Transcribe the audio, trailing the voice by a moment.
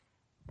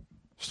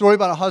story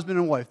about a husband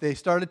and wife. They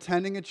start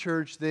attending a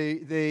church.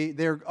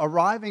 They're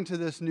arriving to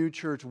this new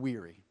church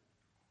weary.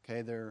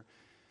 Okay, they're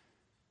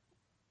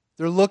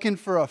looking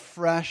for a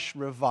fresh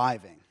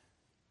reviving.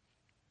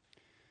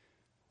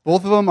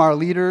 Both of them are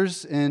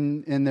leaders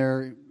in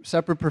their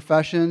separate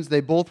professions.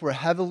 They both were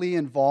heavily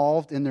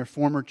involved in their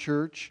former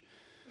church,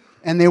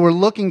 and they were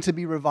looking to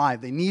be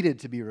revived. They needed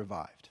to be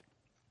revived.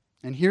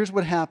 And here's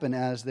what happened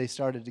as they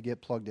started to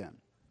get plugged in.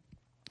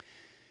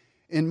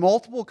 In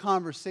multiple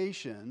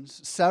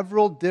conversations,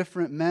 several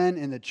different men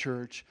in the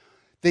church,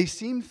 they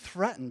seemed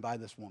threatened by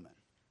this woman.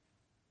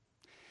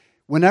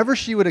 Whenever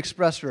she would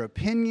express her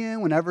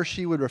opinion, whenever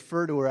she would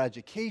refer to her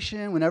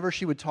education, whenever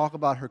she would talk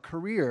about her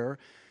career,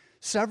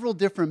 several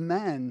different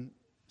men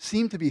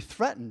seemed to be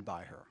threatened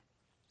by her.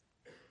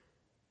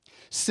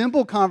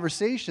 Simple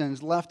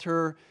conversations left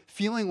her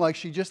feeling like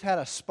she just had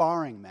a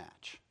sparring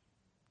match,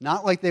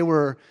 not like they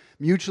were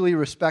mutually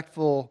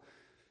respectful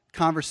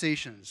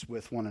conversations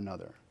with one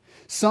another.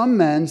 Some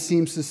men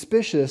seemed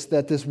suspicious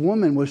that this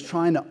woman was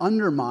trying to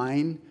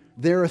undermine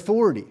their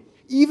authority,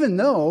 even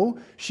though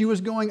she was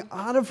going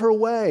out of her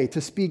way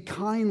to speak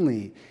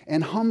kindly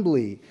and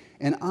humbly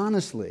and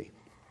honestly.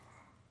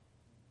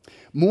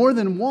 More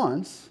than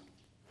once,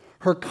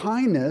 her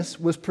kindness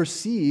was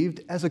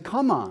perceived as a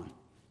come-on.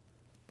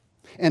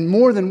 And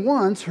more than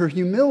once, her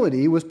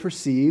humility was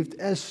perceived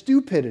as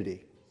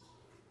stupidity.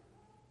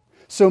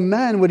 So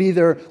men would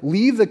either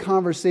leave the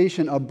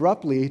conversation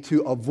abruptly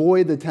to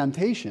avoid the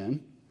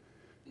temptation,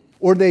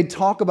 or they'd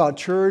talk about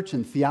church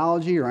and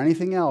theology or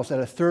anything else at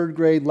a third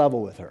grade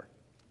level with her.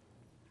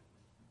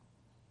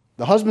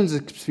 The husband's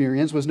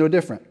experience was no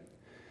different.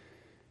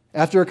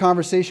 After a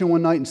conversation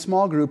one night in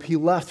small group, he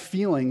left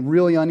feeling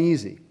really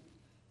uneasy.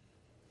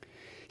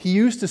 He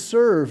used to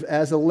serve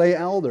as a lay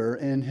elder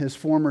in his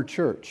former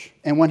church.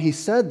 And when he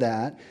said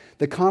that,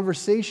 the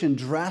conversation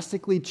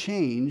drastically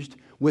changed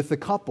with the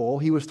couple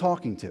he was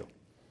talking to.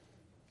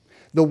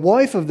 The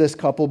wife of this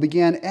couple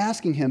began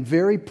asking him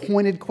very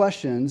pointed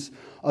questions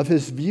of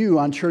his view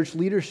on church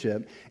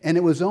leadership, and it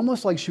was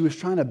almost like she was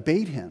trying to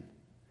bait him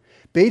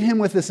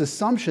with this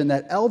assumption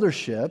that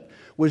eldership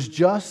was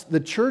just the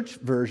church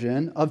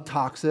version of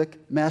toxic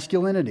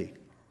masculinity.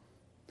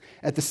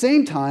 At the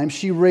same time,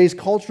 she raised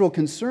cultural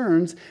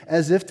concerns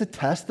as if to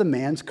test the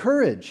man's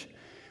courage.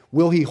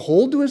 Will he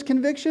hold to his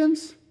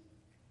convictions?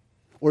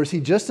 Or is he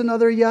just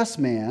another yes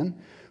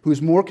man who's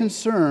more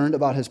concerned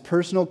about his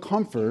personal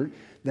comfort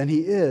than he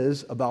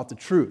is about the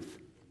truth?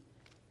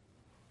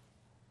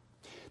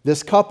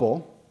 This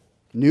couple,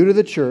 new to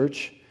the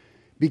church,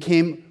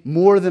 became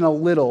more than a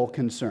little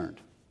concerned.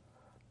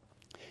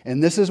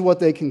 And this is what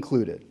they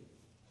concluded.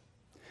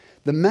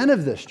 The men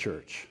of this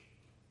church,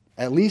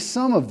 at least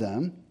some of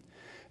them,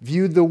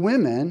 viewed the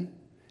women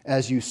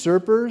as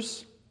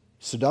usurpers,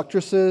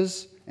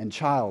 seductresses, and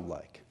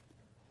childlike.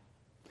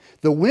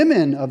 The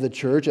women of the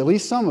church, at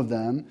least some of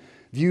them,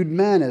 viewed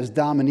men as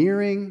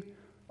domineering,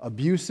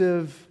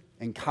 abusive,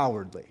 and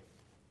cowardly.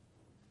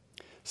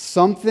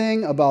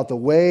 Something about the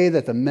way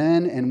that the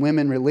men and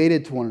women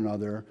related to one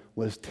another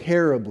was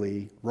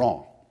terribly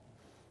wrong.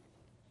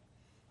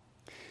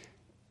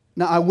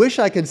 Now, I wish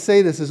I could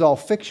say this is all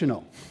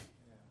fictional.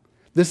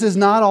 This is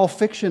not all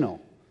fictional.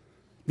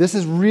 This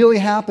is really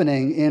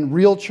happening in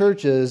real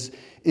churches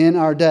in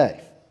our day.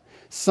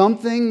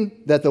 Something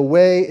that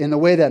in the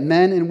way that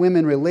men and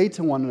women relate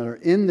to one another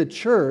in the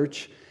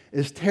church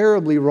is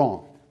terribly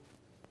wrong.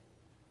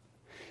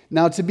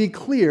 Now, to be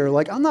clear,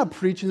 I'm not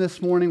preaching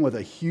this morning with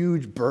a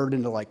huge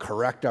burden to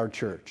correct our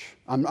church.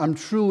 I'm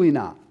truly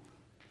not.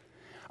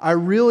 I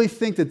really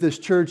think that this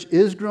church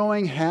is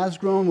growing, has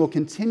grown, will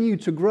continue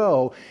to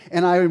grow,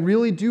 and I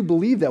really do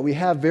believe that we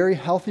have very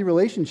healthy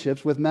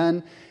relationships with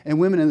men and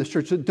women in this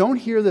church. So don't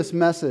hear this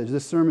message,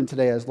 this sermon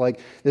today as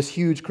this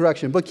huge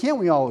correction. But can't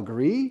we all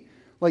agree?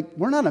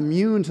 We're not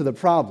immune to the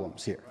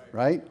problems here,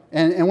 right?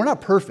 And we're not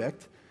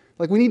perfect.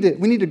 We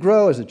need to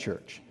grow as a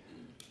church.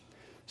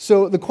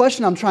 So the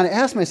question I'm trying to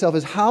ask myself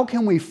is, how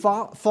can we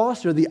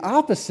foster the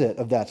opposite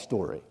of that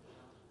story?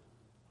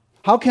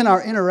 How can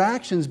our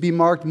interactions be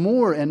marked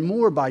more and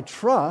more by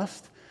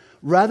trust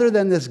rather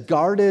than this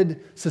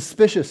guarded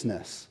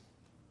suspiciousness?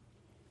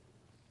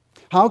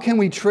 How can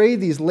we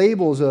trade these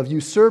labels of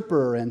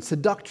usurper and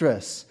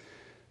seductress,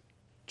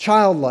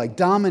 childlike,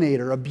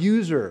 dominator,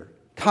 abuser,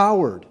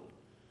 coward?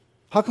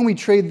 How can we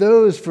trade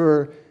those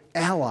for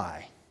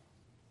ally,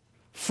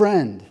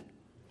 friend,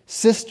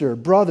 sister,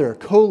 brother,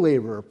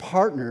 co-laborer,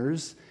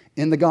 partners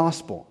in the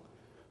gospel?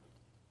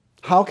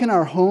 How can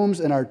our homes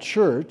and our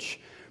church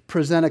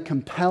present a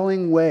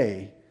compelling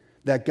way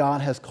that God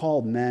has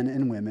called men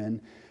and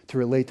women to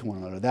relate to one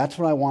another? That's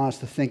what I want us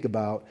to think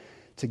about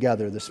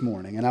together this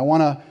morning. And I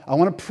want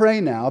to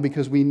pray now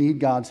because we need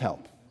God's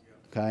help.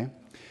 Okay?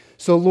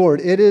 So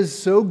Lord, it is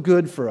so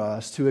good for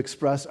us to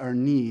express our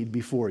need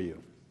before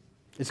you.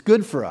 It's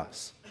good for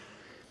us.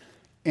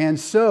 And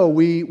so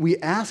we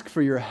ask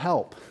for your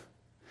help.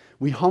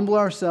 We humble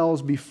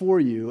ourselves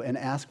before you and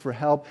ask for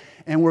help.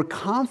 And we're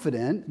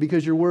confident,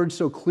 because your word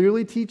so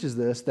clearly teaches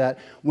this, that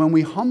when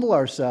we humble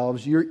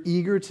ourselves, you're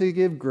eager to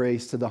give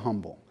grace to the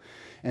humble.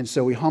 And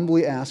so we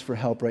humbly ask for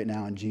help right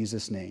now in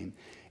Jesus' name.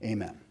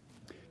 Amen.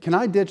 Can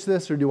I ditch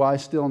this, or do I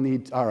still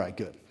need... All right,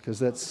 good, because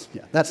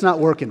that's not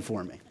working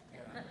for me.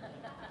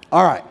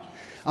 All right.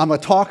 I'm a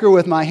talker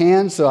with my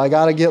hands, so I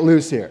got to get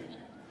loose here.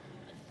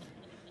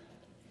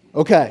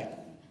 Okay.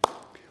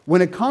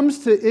 When it comes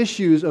to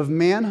issues of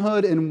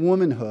manhood and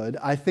womanhood,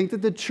 I think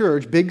that the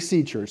church, Big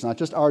C church, not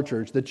just our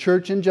church, the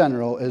church in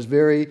general is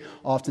very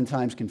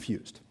oftentimes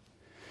confused.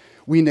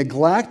 We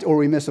neglect or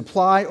we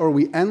misapply or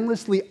we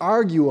endlessly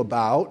argue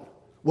about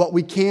what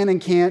we can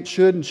and can't,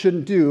 should and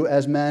shouldn't do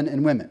as men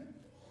and women.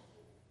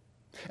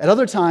 At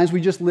other times,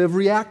 we just live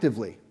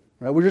reactively.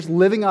 Right? We're just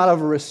living out of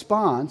a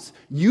response,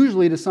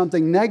 usually to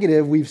something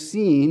negative we've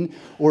seen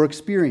or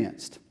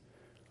experienced.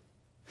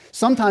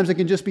 Sometimes it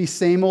can just be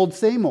same old,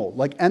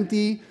 like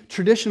empty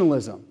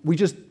traditionalism.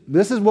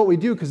 This is what we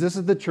do because this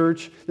is the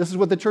church, this is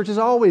what the church has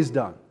always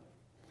done.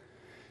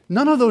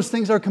 None of those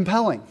things are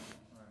compelling.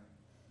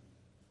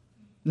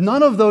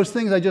 None of those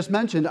things I just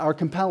mentioned are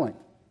compelling.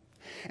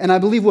 And I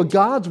believe what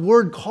God's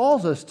Word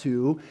calls us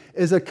to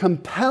is a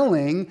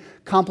compelling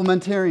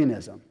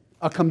complementarianism.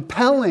 A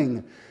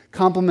compelling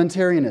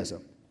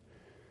complementarianism.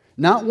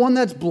 Not one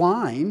that's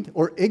blind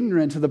or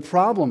ignorant to the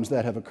problems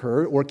that have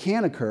occurred or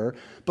can occur,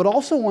 but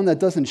also one that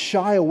doesn't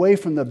shy away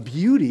from the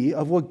beauty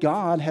of what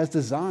God has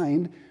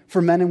designed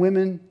for men and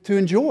women to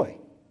enjoy.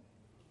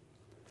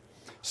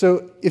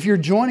 So if you're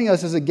joining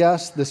us as a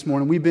guest this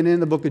morning, we've been in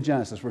the book of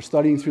Genesis. We're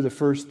studying through the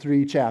first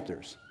 3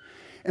 chapters.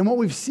 And what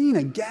we've seen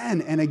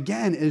again and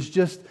again is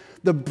just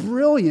the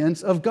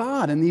brilliance of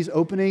God in these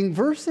opening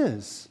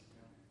verses.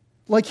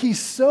 Like, He's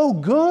so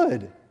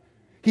good.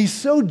 He's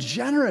so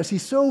generous.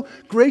 He's so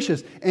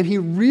gracious. And He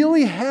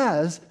really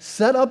has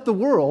set up the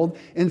world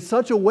in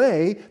such a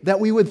way that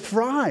we would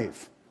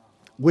thrive,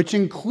 which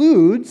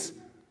includes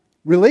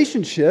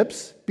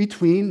relationships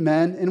between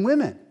men and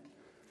women.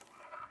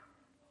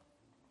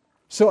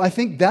 So I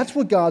think that's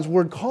what God's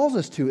Word calls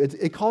us to.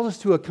 It calls us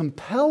to a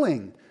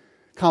compelling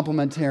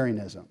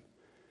complementarianism.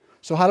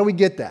 So how do we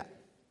get that?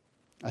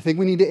 I think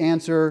we need to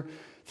answer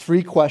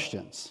 3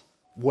 questions.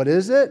 What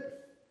is it?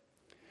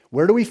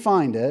 Where do we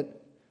find it?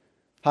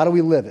 How do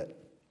we live it?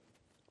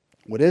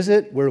 What is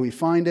it? Where do we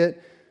find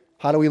it?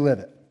 How do we live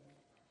it?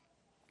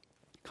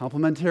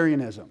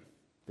 Complementarianism.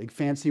 Big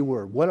fancy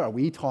word. What are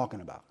we talking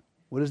about?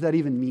 What does that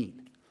even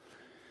mean?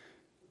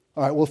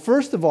 All right, well,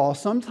 first of all,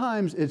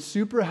 sometimes it's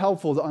super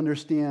helpful to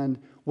understand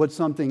what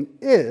something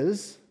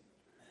is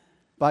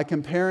by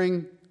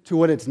comparing to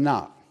what it's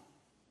not.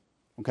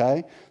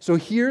 Okay? So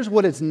here's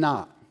what it's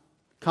not.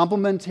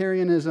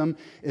 Complementarianism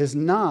is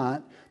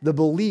not the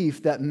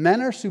belief that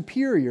men are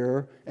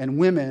superior and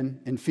women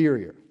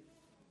inferior.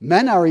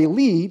 Men are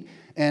elite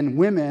and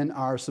women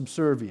are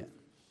subservient.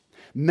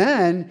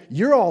 Men,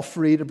 you're all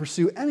free to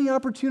pursue any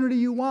opportunity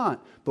you want.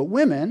 But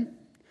women,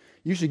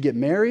 you should get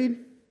married,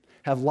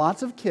 have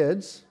lots of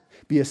kids,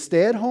 be a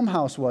stay-at-home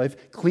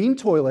housewife, clean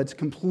toilets,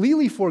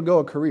 completely forego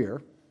a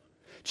career,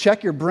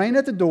 check your brain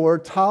at the door,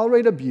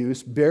 tolerate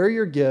abuse, bury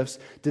your gifts,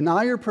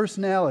 deny your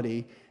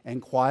personality,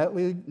 and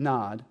quietly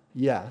nod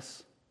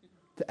yes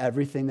to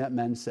everything that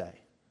men say.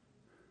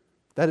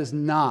 That is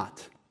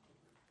not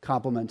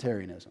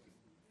complementarianism.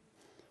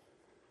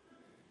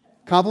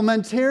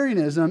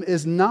 Complementarianism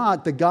is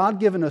not the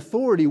God-given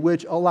authority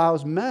which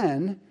allows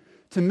men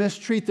to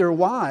mistreat their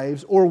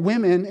wives or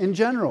women in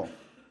general.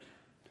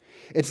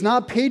 It's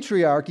not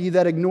patriarchy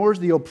that ignores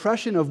the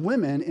oppression of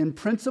women in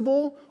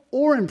principle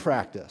or in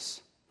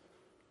practice.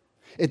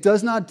 It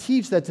does not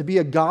teach that to be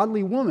a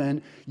godly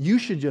woman, you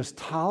should just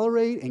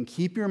tolerate and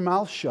keep your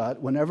mouth shut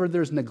whenever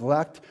there's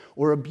neglect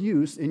or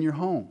abuse in your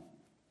home.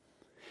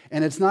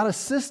 And it's not a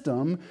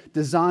system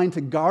designed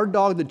to guard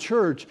dog the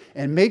church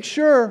and make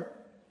sure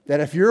that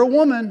if you're a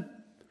woman,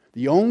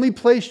 the only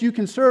place you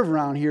can serve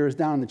around here is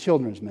down in the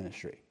children's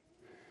ministry.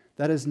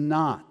 That is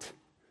not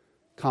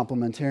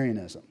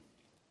complementarianism.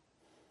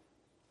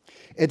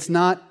 It's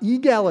not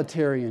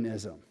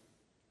egalitarianism.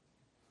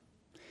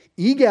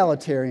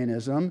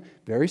 Egalitarianism,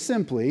 very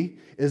simply,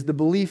 is the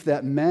belief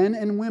that men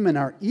and women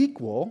are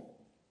equal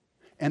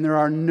and there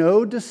are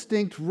no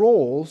distinct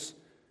roles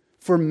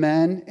for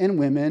men and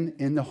women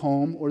in the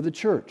home or the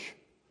church.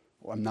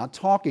 I'm not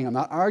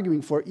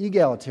arguing for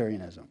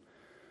egalitarianism.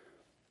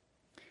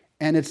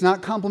 And it's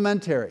not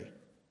complementary.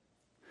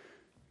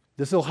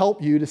 This will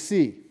help you to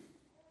see.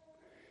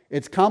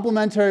 It's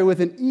complementary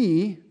with an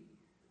E,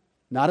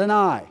 not an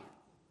I.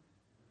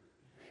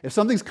 If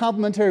something's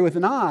complimentary with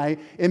an I,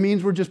 it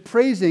means we're just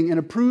praising and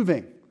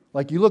approving.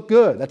 Like, you look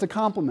good. That's a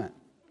compliment.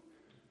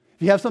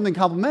 If you have something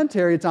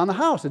complimentary, it's on the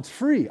house. It's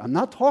free. I'm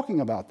not talking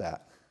about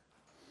that.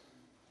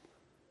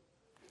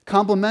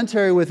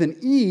 Complementary with an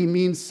E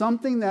means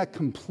something that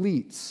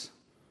completes,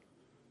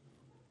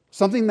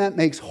 something that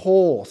makes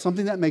whole,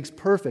 something that makes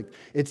perfect.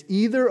 It's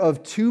either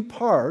of 2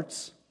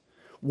 parts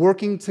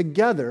working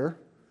together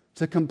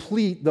to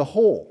complete the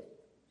whole.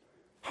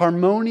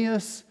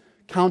 Harmonious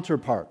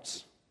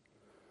counterparts.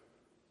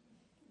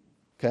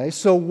 Okay,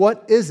 so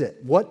what is it?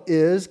 What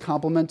is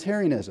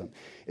complementarianism?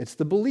 It's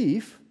the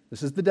belief,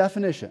 this is the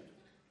definition,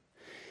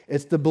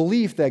 It's the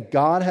belief that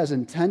God has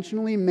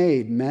intentionally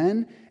made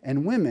men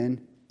and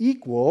women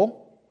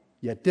equal,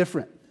 yet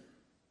different.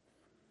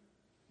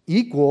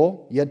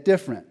 Equal, yet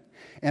different.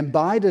 And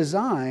by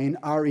design,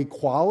 our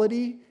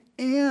equality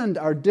and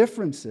our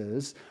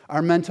differences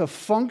are meant to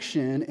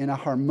function in a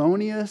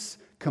harmonious,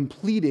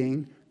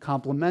 completing,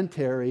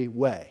 complementary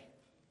way.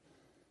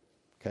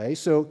 Okay,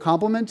 so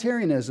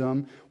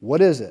complementarianism,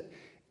 what is it?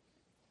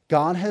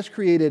 God has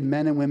created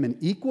men and women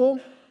equal,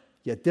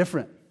 yet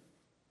different.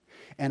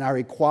 And our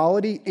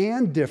equality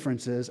and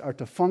differences are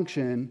to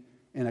function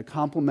in a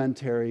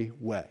complementary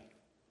way.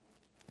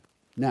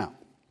 Now,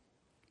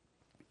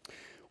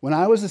 when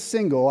I was a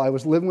single, I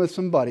was living with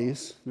some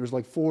buddies. There was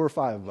like 4 or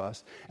 5 of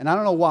us. And I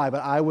don't know why,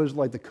 but I was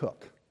like the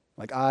cook.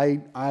 Like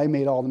I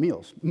made all the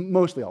meals,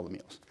 mostly all the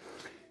meals.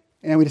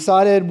 And we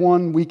decided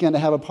one weekend to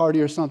have a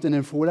party or something,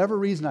 and for whatever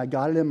reason, I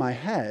got it in my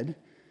head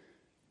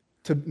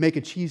to make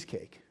a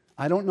cheesecake.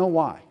 I don't know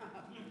why,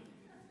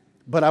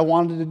 but I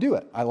wanted to do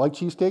it. I like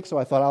cheesecake, so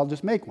I thought I'll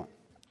just make one.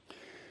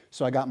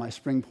 So I got my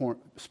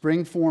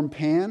spring-form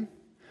pan.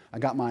 I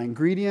got my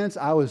ingredients.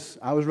 I was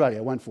ready.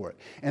 I went for it.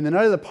 And the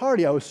night of the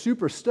party, I was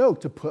super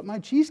stoked to put my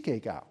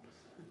cheesecake out.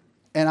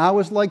 And I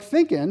was like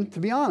thinking, to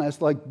be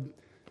honest, like,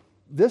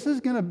 this is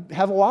going to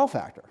have a wow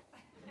factor,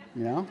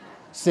 you know?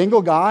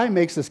 Single guy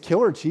makes this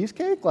killer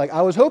cheesecake? Like,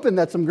 I was hoping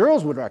that some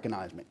girls would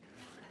recognize me.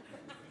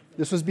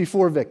 This was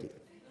before Vicky.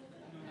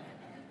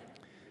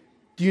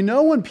 Do you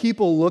know when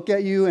people look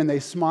at you and they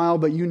smile,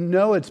 but you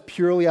know it's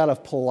purely out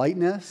of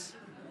politeness?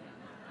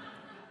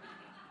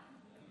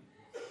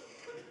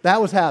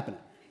 That was happening.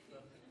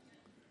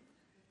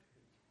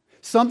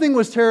 Something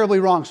was terribly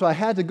wrong, so I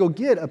had to go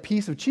get a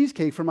piece of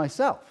cheesecake for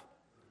myself.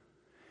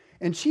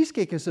 And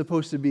cheesecake is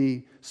supposed to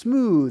be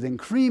smooth and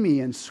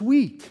creamy and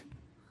sweet.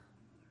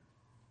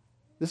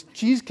 This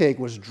cheesecake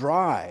was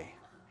dry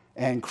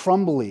and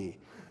crumbly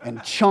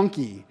and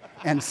chunky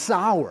and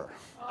sour.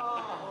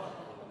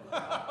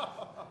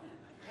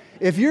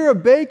 If you're a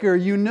baker,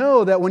 you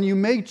know that when you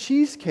make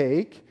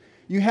cheesecake,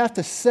 you have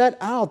to set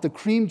out the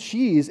cream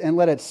cheese and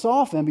let it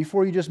soften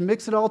before you just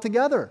mix it all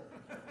together.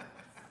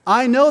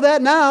 I know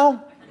that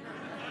now.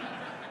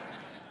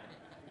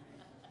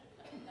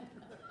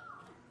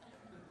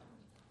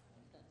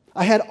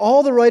 I had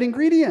all the right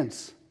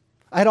ingredients.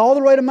 I had all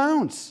the right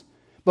amounts.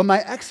 But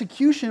my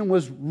execution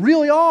was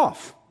really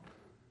off.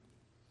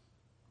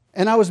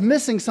 And I was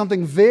missing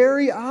something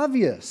very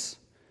obvious.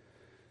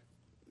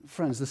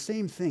 Friends, the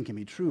same thing can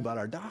be true about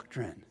our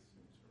doctrine.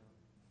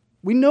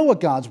 We know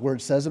what God's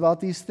Word says about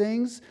these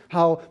things,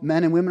 how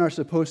men and women are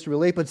supposed to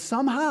relate, but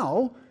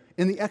somehow,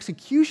 in the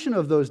execution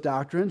of those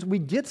doctrines, we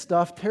get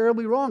stuff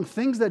terribly wrong,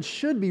 things that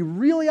should be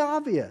really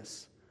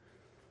obvious.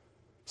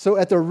 So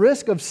at the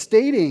risk of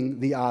stating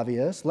the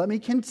obvious, let me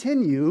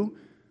continue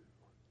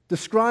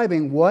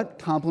describing what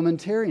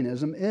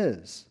complementarianism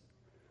is.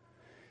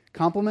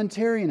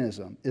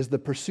 Complementarianism is the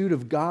pursuit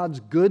of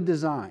God's good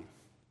design.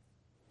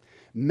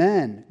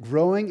 Men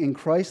growing in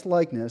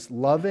Christ-likeness,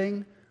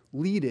 loving,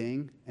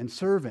 leading, and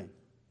serving.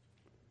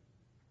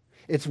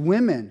 It's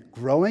women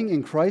growing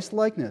in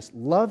Christ-likeness,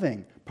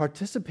 loving,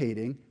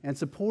 participating, and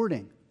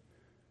supporting.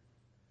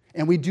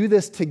 And we do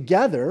this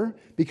together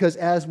because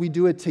as we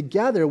do it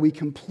together, we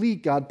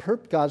complete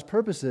God's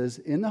purposes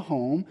in the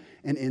home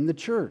and in the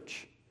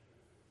church.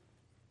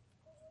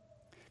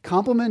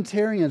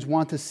 Complementarians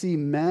want to see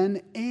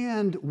men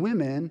and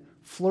women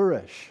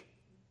flourish.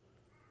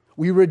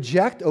 We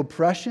reject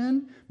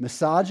oppression,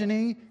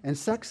 misogyny, and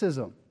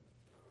sexism.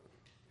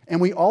 And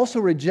we also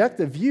reject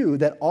the view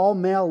that all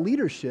male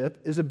leadership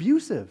is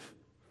abusive.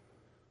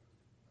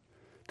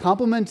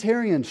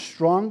 Complementarians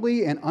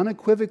strongly and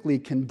unequivocally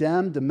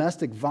condemn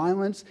domestic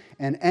violence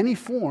and any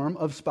form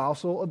of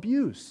spousal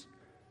abuse.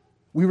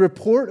 We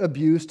report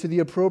abuse to the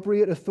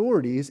appropriate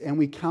authorities, and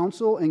we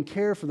counsel and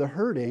care for the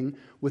hurting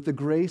with the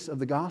grace of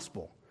the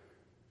gospel.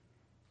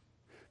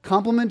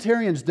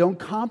 Complementarians don't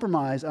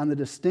compromise on the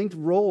distinct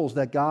roles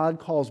that God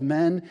calls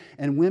men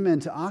and women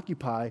to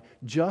occupy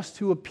just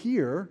to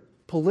appear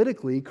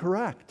politically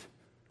correct.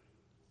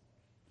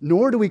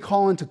 Nor do we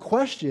call into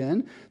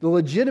question the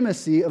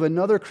legitimacy of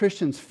another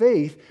Christian's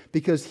faith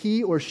because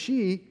he or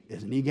she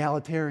is an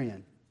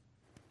egalitarian.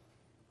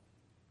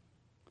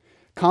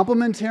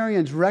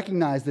 Complementarians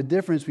recognize the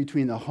difference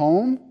between the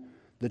home,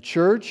 the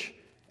church,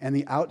 and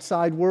the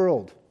outside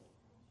world.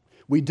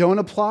 We don't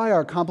apply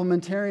our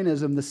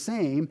complementarianism the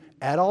same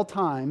at all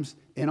times,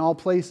 in all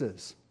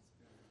places.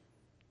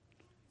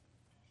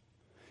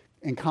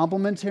 And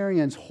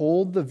complementarians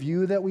hold the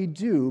view that we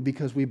do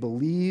because we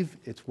believe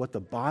it's what the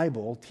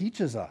Bible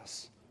teaches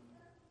us.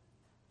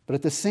 But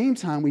at the same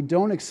time, we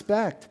don't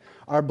expect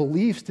our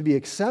beliefs to be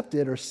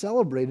accepted or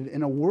celebrated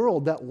in a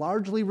world that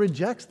largely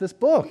rejects this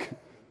book.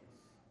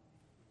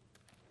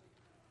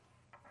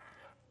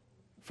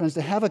 Friends,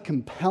 to have a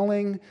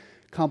compelling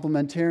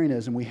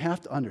complementarianism, we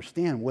have to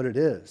understand what it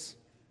is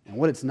and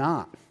what it's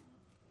not.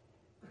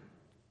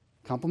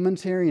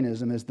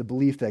 Complementarianism is the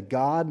belief that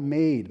God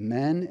made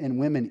men and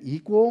women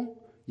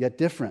equal, yet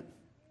different.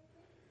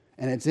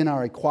 And it's in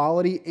our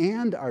equality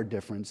and our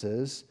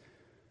differences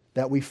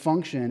that we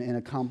function in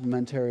a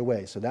complementary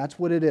way. So that's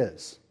what it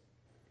is.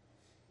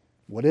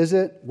 What is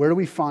it? Where do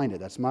we find it?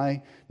 That's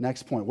my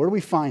next point. Where do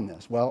we find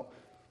this? Well,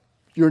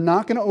 you're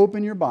not going to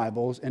open your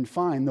Bibles and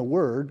find the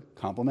word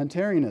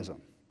complementarianism,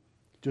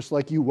 just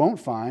like you won't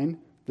find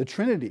the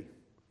Trinity.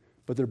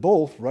 But they're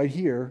both right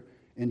here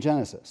in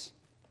Genesis.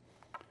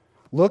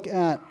 Look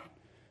at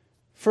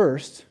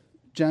first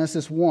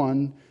Genesis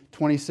 1,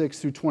 26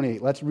 through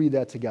 28. Let's read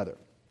that together.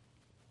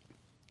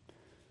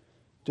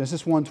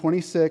 Genesis 1,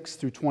 26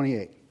 through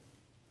 28.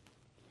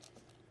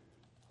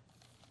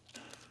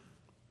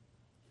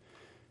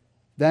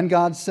 Then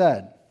God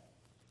said,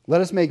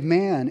 "Let us make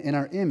man in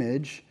our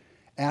image,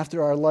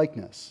 after our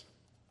likeness,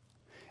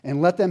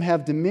 and let them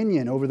have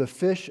dominion over the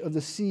fish of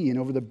the sea, and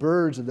over the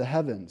birds of the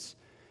heavens,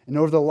 and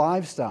over the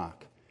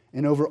livestock,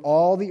 and over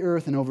all the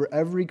earth, and over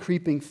every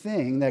creeping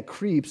thing that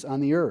creeps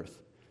on the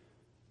earth."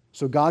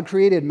 So God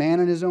created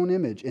man in his own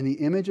image. In the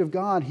image of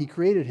God he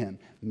created him.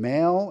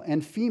 Male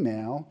and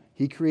female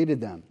he created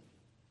them.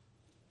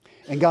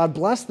 And God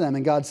blessed them,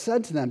 and God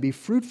said to them, "Be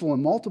fruitful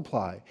and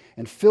multiply,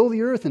 and fill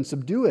the earth and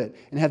subdue it,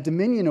 and have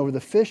dominion over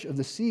the fish of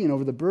the sea, and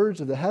over the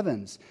birds of the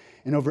heavens,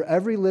 and over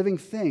every living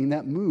thing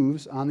that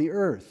moves on the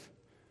earth."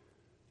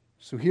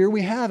 So here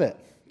we have it.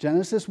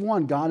 Genesis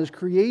 1, God is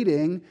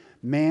creating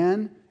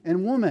man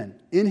and woman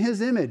in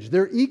his image.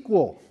 They're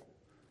equal.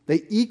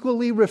 They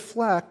equally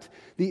reflect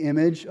the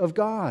image of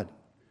God.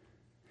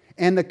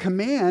 And the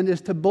command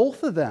is to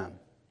both of them.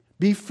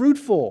 Be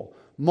fruitful,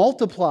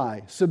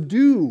 multiply,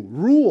 subdue,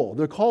 rule.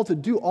 They're called to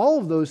do all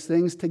of those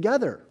things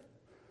together.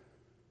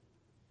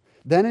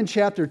 Then in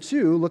chapter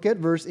 2, look at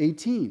verse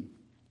 18.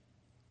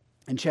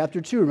 In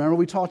chapter 2, remember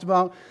we talked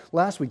about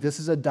last week, this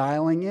is a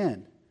dialing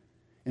in.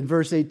 In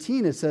verse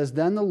 18 it says,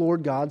 "Then the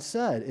Lord God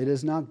said, 'It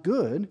is not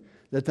good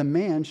that the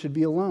man should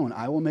be alone.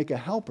 I will make a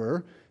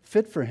helper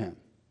fit for him.'"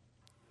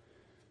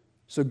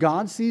 So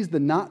God sees the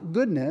not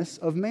goodness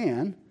of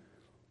man,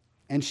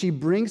 and she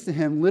brings to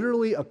him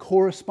literally a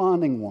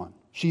corresponding one.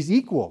 She's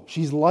equal.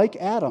 She's like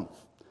Adam,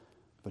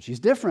 but she's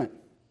different.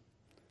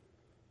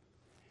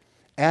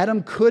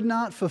 Adam could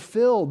not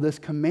fulfill this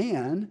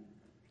command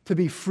to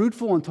be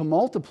fruitful and to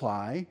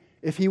multiply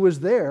if he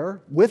was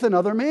there with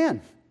another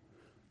man.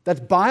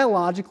 That's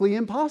biologically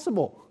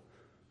impossible.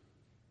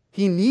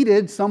 He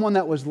needed someone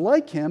that was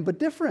like him, but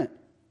different.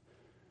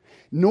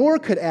 Nor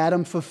could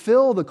Adam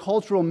fulfill the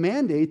cultural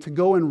mandate to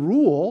go and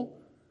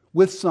rule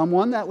with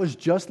someone that was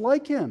just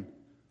like him,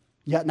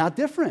 yet not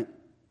different.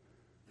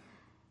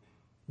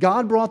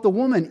 God brought the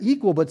woman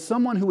equal, but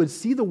someone who would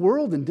see the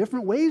world in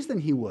different ways than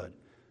he would.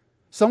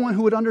 Someone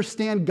who would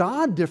understand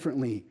God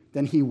differently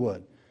than he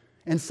would.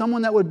 And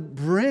someone that would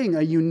bring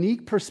a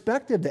unique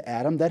perspective to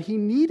Adam that he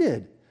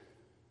needed.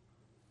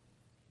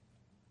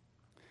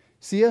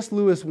 C.S.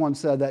 Lewis once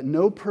said that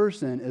no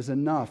person is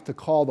enough to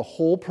call the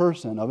whole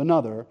person of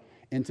another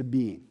into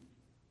being.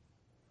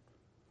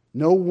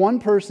 No one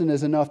person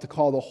is enough to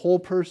call the whole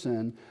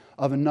person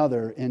of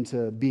another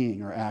into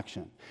being or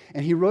action.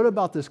 And he wrote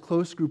about this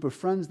close group of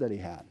friends that he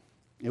had.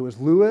 It was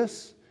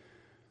Lewis,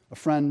 a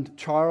friend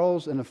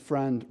Charles, and a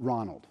friend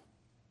Ronald.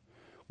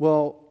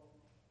 Well,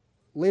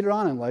 later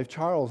on in life,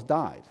 Charles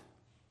died.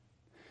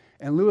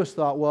 And Lewis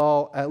thought,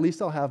 well, at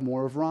least I'll have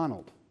more of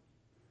Ronald.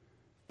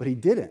 But he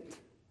didn't.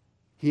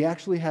 He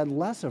actually had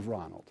less of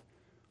Ronald.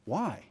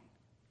 Why?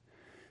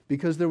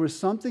 Because there was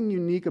something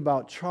unique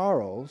about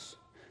Charles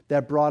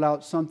that brought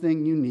out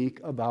something unique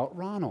about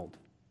Ronald.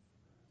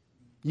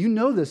 You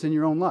know this in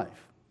your own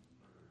life.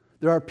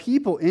 There are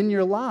people in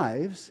your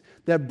lives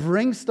that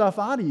bring stuff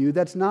out of you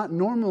that's not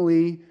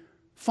normally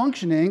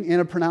functioning in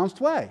a pronounced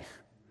way.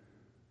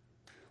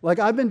 Like,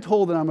 I've been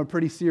told that I'm a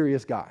pretty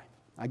serious guy.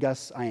 I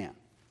guess I am.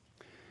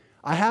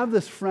 I have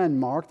this friend,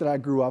 Mark, that I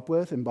grew up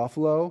with in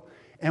Buffalo,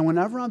 and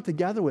whenever I'm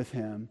together with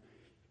him,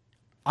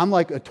 I'm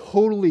like a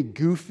totally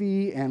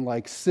goofy and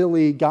like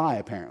silly guy,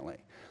 apparently.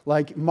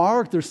 Like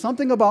Mark, there's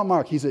something about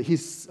Mark. He's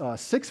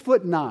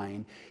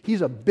 6'9".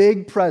 He's a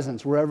big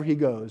presence wherever he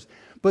goes.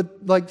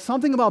 But like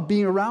something about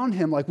being around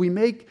him, like we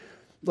make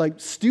like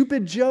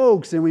stupid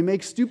jokes and we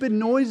make stupid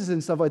noises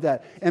and stuff like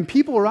that. And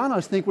people around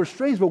us think we're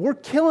strange, but we're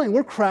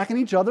cracking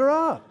each other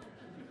up.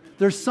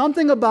 There's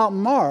something about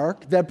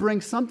Mark that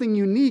brings something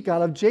unique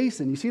out of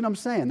Jason. You see what I'm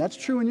saying? That's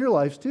true in your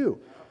lives too.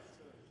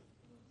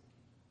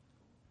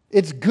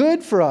 It's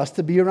good for us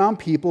to be around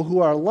people who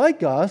are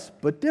like us,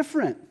 but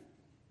different.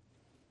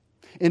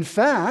 In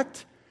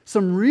fact,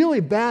 some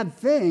really bad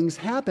things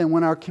happen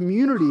when our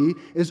community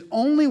is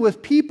only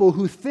with people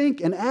who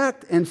think and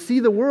act and see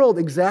the world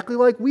exactly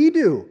like we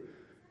do.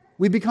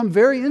 We become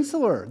very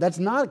insular. That's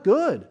not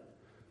good.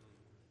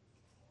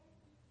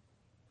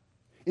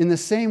 In the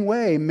same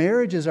way,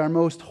 marriages are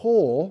most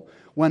whole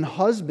when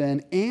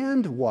husband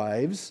and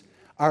wives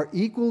are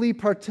equally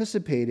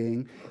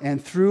participating,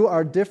 and through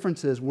our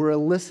differences, we're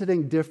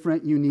eliciting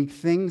different, unique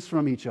things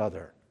from each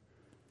other.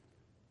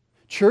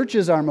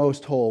 Churches are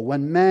most whole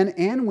when men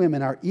and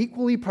women are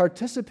equally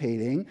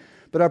participating,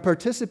 but are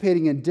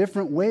participating in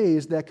different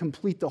ways that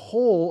complete the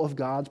whole of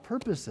God's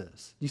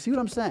purposes. You see what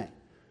I'm saying?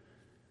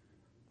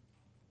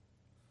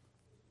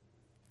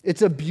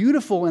 It's a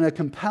beautiful and a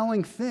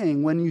compelling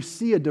thing when you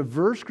see a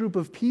diverse group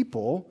of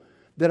people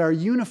that are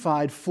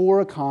unified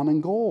for a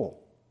common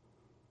goal.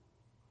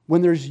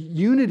 When there's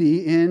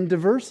unity in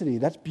diversity,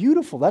 that's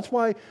beautiful. That's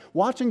why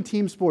watching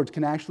team sports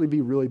can actually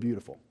be really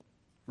beautiful,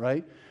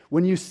 right?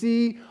 When you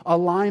see a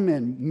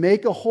lineman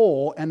make a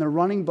hole and the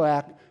running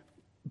back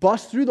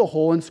busts through the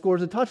hole and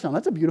scores a touchdown,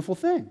 that's a beautiful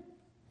thing.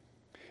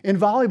 In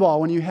volleyball,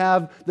 when you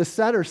have the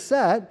setter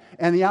set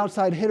and the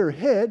outside hitter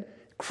hit,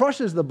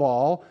 crushes the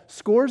ball,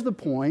 scores the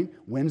point,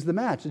 wins the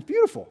match. It's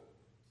beautiful.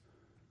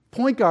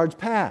 Point guards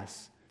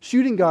pass.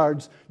 Shooting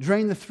guards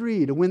drain the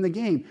three to win the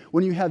game.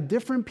 When you have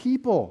different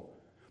people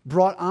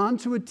brought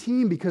onto a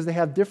team because they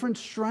have different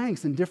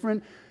strengths and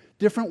different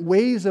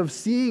ways of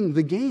seeing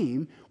the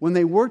game, when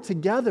they work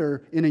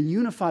together in a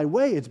unified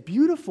way, it's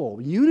beautiful.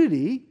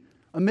 Unity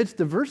amidst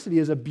diversity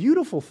is a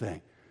beautiful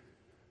thing.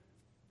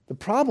 The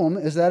problem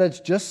is that it's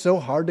just so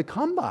hard to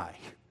come by.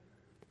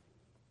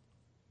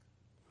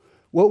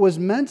 What was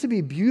meant to be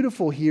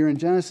beautiful here in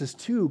Genesis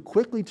 2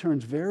 quickly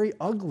turns very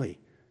ugly.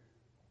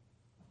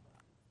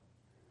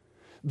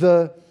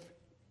 The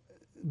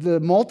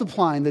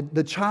multiplying,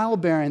 the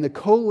childbearing, the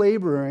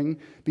co-laboring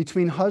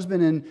between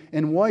husband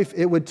and wife,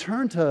 it would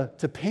turn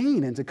to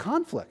pain and to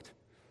conflict.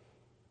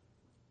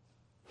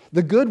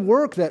 The good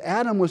work that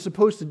Adam was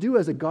supposed to do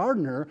as a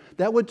gardener,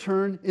 that would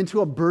turn into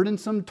a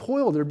burdensome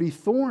toil. There'd be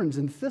thorns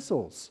and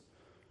thistles.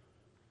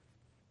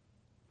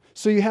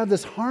 So you have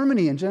this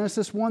harmony in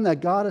Genesis 1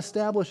 that God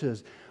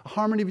establishes, a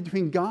harmony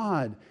between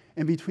God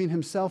and between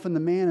himself and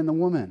the man and the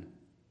woman,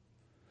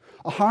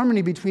 a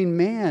harmony between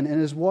man and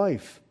his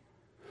wife,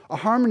 a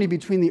harmony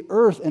between the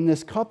earth and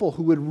this couple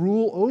who would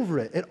rule over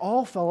it. It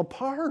all fell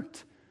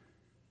apart.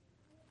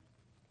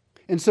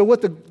 And so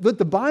what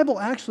the Bible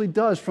actually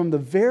does from the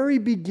very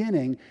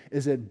beginning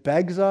is it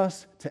begs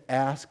us to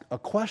ask a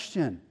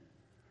question.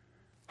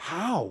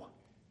 How?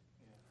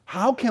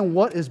 How can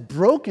what is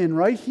broken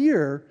right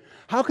here,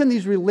 how can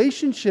these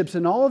relationships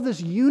and all of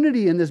this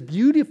unity and this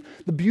beauty,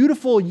 the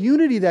beautiful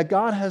unity that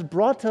God has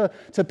brought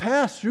to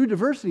pass through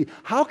diversity,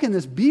 how can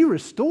this be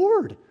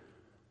restored?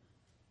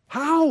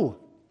 How?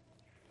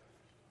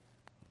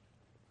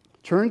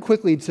 Turn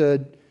quickly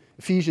to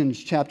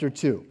Ephesians chapter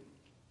 2.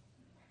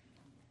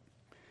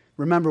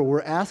 Remember,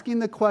 we're asking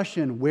the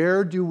question,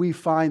 where do we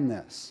find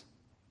this?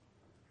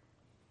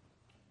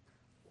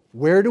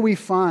 Where do we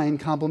find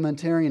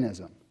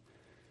complementarianism?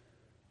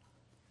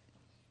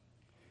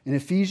 In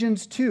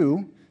Ephesians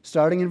 2,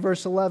 starting in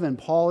verse 11,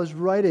 Paul is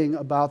writing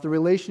about the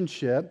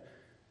relationship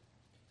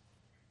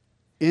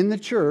in the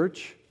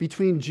church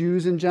between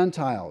Jews and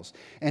Gentiles.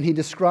 And he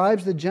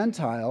describes the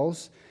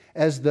Gentiles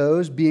as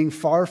those being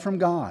far from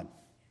God,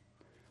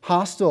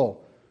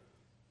 hostile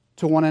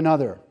to one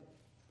another.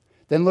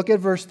 Then look at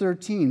verse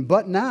 13.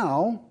 But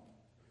now,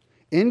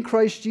 in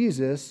Christ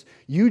Jesus,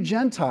 you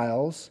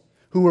Gentiles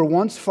who were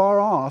once far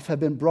off have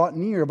been brought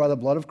near by the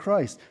blood of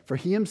Christ. For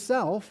he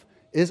himself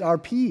is our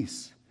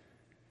peace,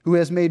 who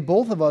has made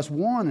both of us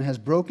one and has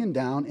broken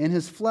down in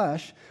his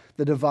flesh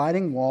the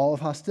dividing wall of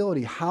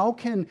hostility. How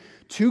can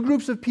two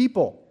groups of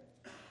people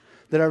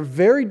that are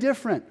very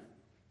different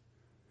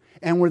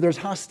and where there's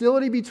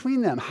hostility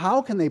between them,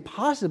 how can they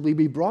possibly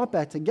be brought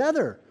back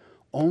together?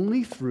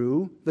 Only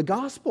through the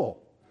gospel.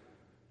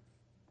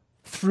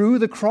 Through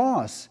the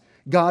cross,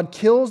 God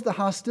kills the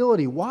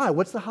hostility. Why?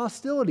 What's the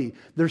hostility?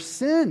 There's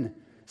sin.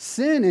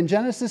 Sin in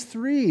Genesis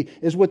 3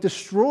 is what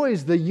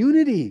destroys the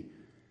unity.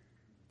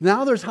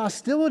 Now there's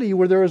hostility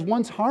where there was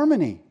once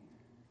harmony.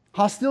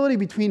 Hostility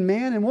between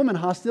man and woman,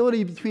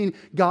 hostility between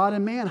God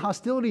and man,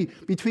 hostility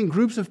between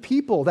groups of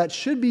people that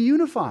should be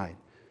unified.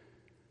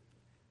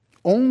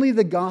 Only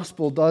the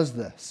gospel does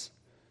this.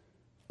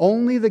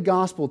 Only the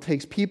gospel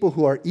takes people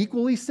who are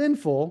equally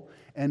sinful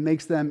and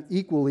makes them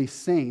equally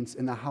saints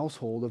in the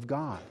household of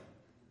God.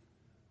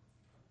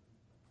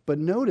 But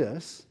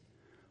notice,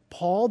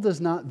 Paul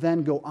does not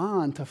then go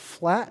on to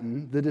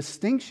flatten the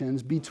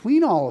distinctions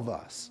between all of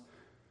us.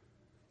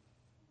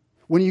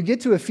 When you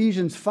get to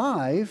Ephesians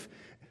 5,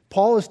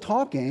 Paul is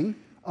talking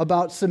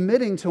about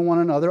submitting to one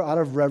another out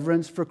of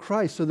reverence for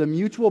Christ. So the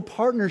mutual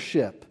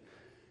partnership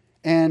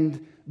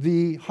and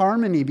the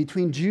harmony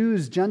between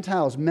Jews,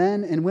 Gentiles,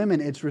 men and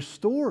women, it's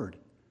restored.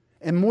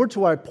 And more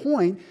to our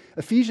point,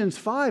 Ephesians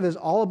 5 is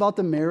all about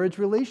the marriage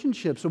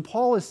relationship. So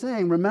Paul is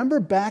saying,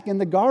 remember back in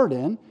the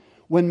garden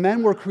when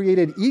men were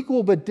created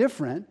equal but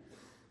different,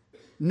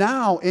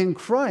 now in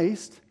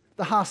Christ,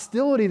 the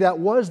hostility that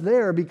was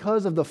there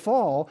because of the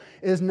fall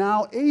is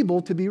now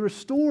able to be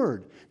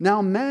restored.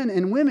 Now men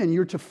and women,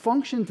 you're to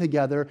function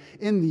together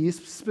in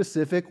these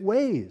specific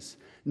ways.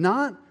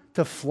 Not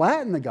to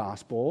flatten the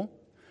gospel,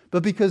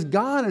 but because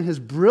God in his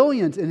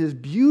brilliance and his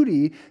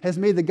beauty has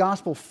made the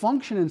gospel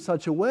function in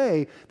such a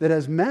way that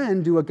as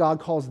men do what God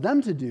calls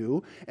them to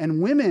do,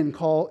 and women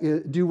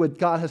do what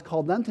God has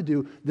called them to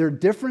do, their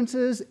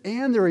differences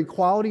and their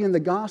equality in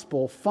the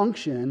gospel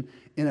function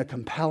in a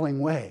compelling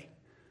way.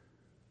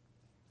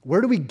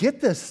 Where do we get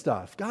this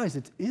stuff? Guys,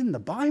 it's in the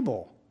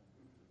Bible.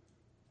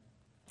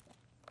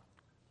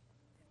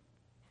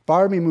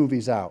 Barbie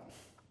movie's out.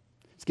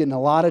 It's getting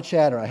a lot of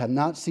chatter. I have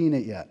not seen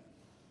it yet.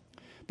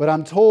 But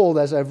I'm told,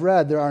 as I've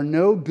read, there are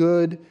no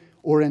good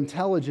or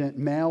intelligent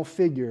male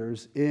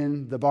figures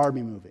in the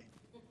Barbie movie.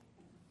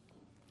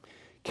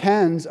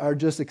 Kens are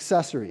just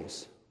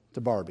accessories to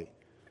Barbie.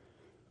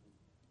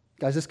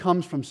 Guys, this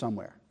comes from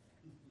somewhere.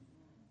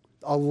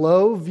 A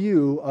low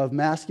view of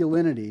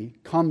masculinity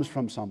comes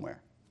from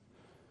somewhere.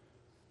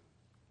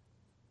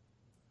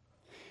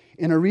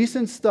 In a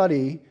recent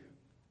study,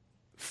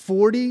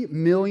 40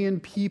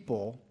 million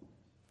people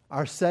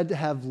are said to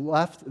have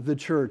left the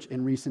church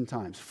in recent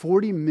times.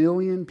 40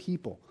 million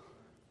people.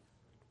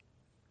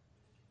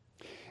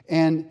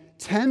 And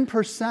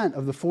 10%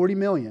 of the 40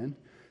 million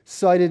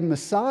cited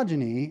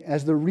misogyny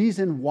as the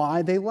reason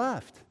why they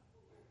left.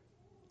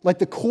 Like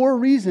the core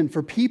reason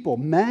for people,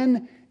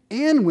 men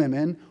and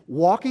women,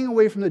 walking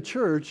away from the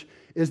church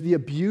is the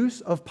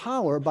abuse of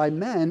power by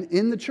men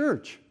in the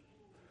church.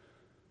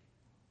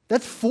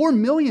 That's 4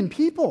 million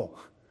people.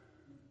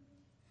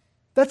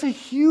 That's a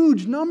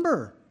huge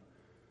number.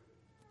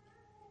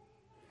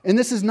 And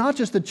this is not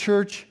just a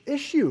church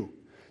issue.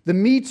 The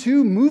Me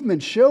Too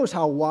movement shows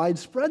how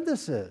widespread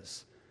this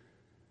is.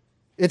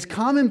 It's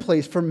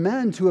commonplace for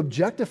men to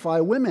objectify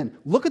women.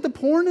 Look at the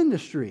porn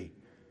industry.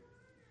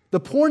 The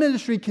porn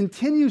industry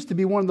continues to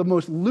be one of the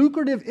most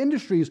lucrative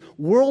industries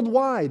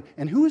worldwide.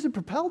 And who is it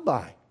propelled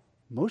by?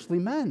 Mostly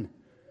men.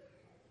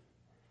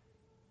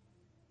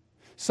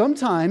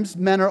 Sometimes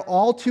men are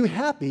all too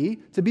happy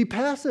to be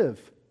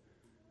passive.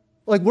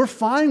 Like, we're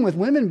fine with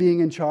women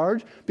being in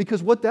charge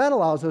because what that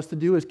allows us to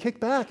do is kick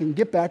back and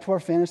get back to our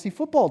fantasy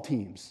football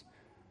teams.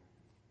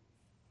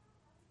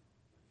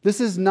 This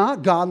is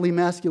not godly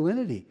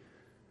masculinity.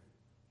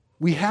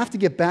 We have to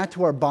get back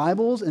to our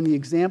Bibles and the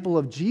example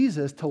of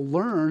Jesus to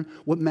learn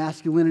what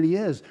masculinity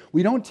is.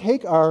 We don't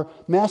take our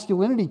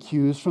masculinity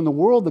cues from the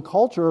world, the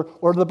culture,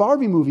 or the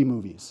Barbie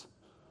movies.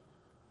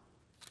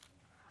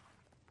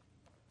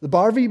 The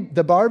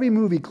Barbie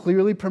movie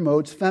clearly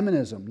promotes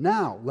feminism.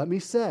 Now, let me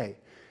say,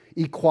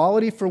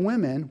 equality for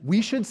women,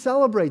 we should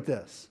celebrate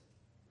this.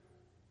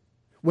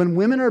 When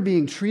women are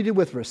being treated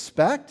with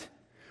respect,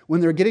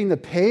 when they're getting the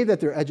pay that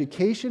their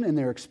education and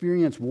their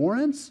experience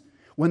warrants,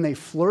 when they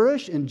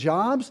flourish in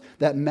jobs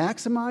that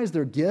maximize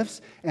their gifts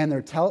and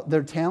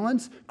their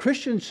talents,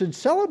 Christians should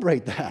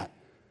celebrate that.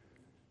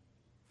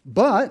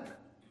 But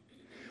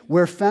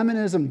where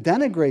feminism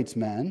denigrates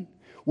men,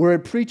 where it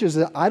preaches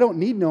that I don't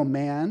need no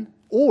man,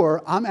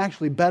 or I'm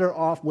actually better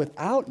off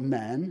without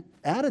men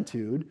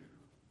attitude,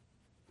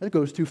 that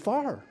goes too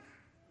far.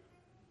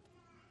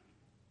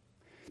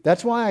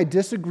 That's why I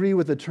disagree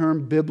with the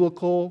term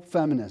biblical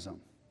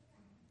feminism.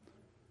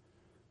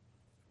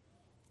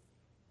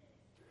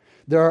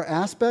 There are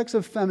aspects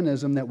of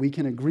feminism that we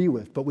can agree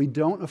with, but we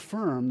don't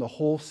affirm the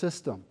whole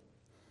system.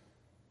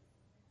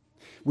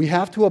 We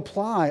have to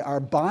apply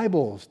our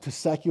Bibles to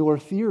secular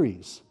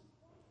theories.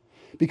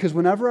 Because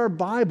whenever our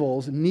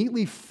Bibles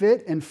neatly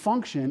fit and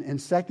function in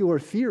secular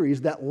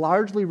theories that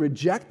largely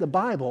reject the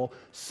Bible,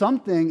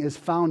 something is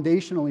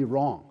foundationally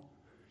wrong.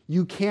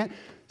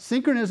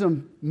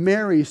 Synchronism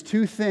marries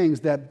two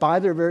things that by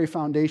their very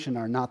foundation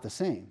are not the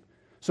same.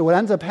 So what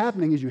ends up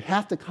happening is you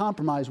have to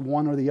compromise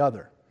one or the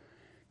other.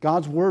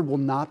 God's word will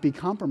not be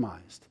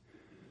compromised.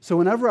 So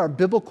whenever our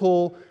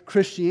biblical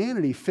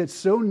Christianity fits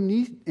so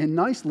neat and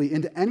nicely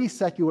into any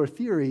secular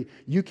theory,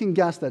 you can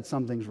guess that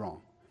something's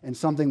wrong and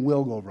something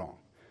will go wrong.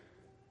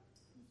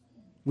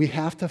 We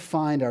have to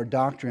find our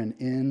doctrine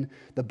in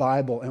the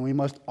Bible, and we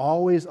must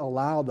always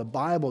allow the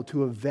Bible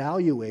to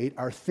evaluate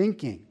our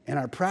thinking and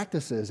our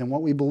practices and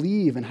what we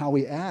believe and how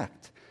we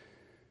act.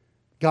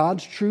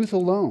 God's truth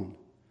alone,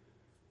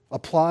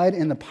 applied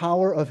in the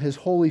power of His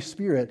Holy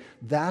Spirit,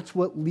 that's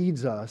what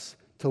leads us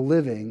to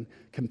living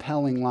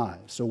compelling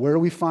lives. So where do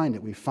we find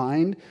it? We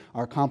find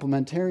our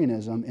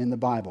complementarianism in the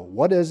Bible.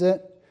 What is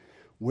it?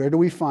 Where do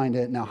we find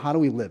it? Now, how do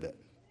we live it?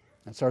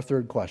 That's our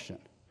third question.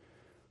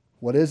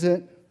 What is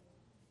it?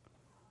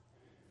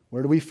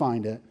 Where do we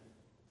find it?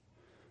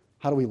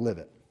 How do we live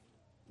it?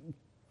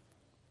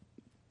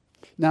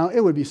 Now, it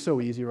would be so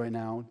easy right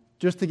now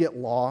just to get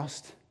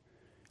lost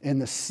in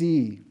the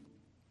sea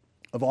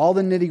of all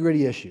the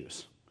nitty-gritty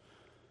issues.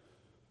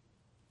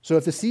 So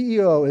if the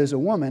CEO is a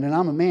woman and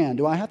I'm a man,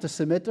 do I have to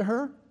submit to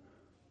her?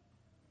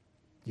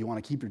 Do you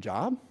want to keep your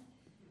job?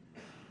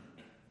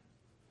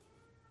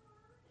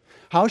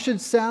 How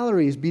should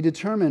salaries be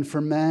determined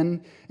for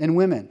men and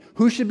women?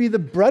 Who should be the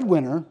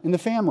breadwinner in the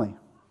family?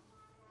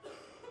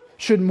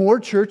 Should more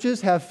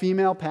churches have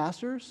female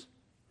pastors?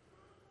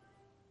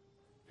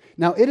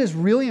 Now, it is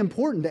really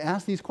important to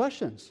ask these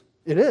questions.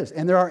 It is,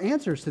 and there are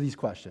answers to these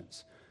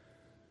questions.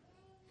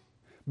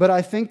 But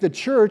I think the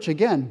church,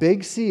 again,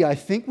 big C, I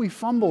think we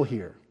fumble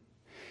here.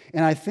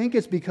 And I think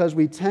it's because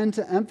we tend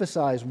to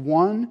emphasize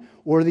one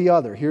or the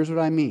other. Here's what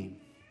I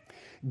mean.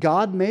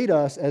 God made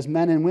us as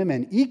men and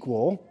women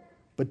equal,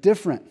 but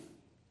different.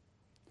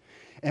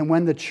 And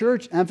when the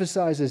church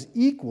emphasizes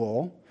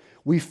equal,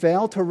 we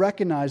fail to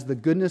recognize the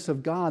goodness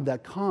of God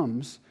that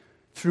comes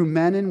through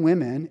men and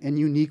women in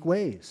unique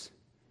ways.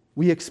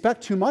 We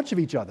expect too much of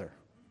each other.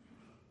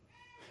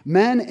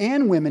 Men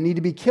and women need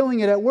to be killing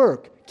it at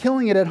work,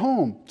 killing it at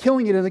home,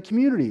 killing it in the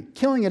community,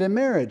 killing it in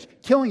marriage,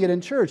 killing it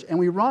in church, and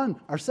we run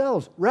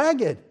ourselves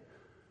ragged.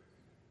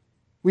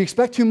 We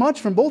expect too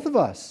much from both of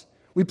us.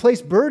 We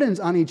place burdens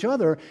on each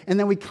other, and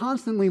then we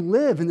constantly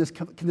live in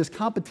this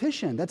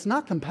competition. That's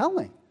not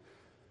compelling.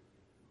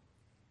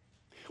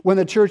 When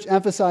the church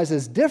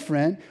emphasizes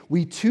different,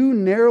 we too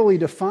narrowly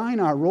define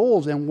our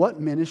roles and what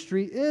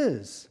ministry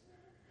is.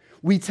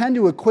 We tend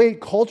to equate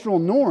cultural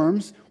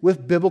norms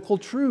with biblical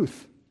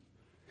truth.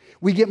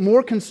 We get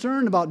more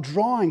concerned about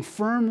drawing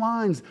firm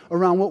lines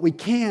around what we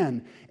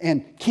can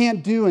and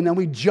can't do, and then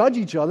we judge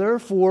each other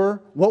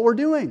for what we're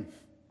doing.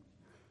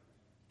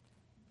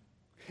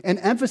 And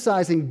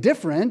emphasizing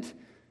different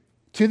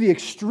to the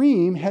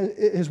extreme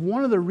is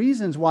one of the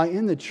reasons why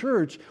in the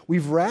church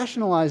we've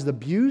rationalized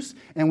abuse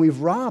and we've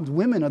robbed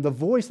women of the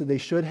voice that they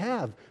should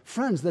have.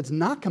 Friends, that's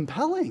not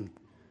compelling.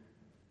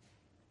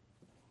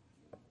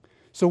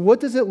 So what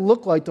does it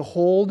look like to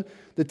hold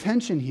the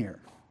tension here?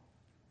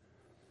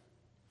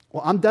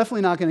 Well, I'm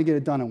definitely not going to get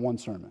it done in one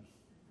sermon.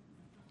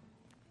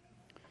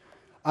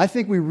 I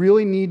think we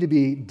really need to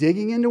be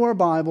digging into our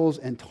Bibles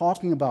and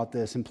talking about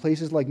this in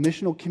places like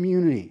missional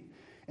community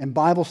and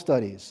Bible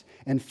studies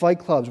and fight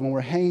clubs when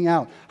we're hanging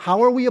out.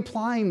 How are we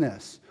applying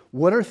this?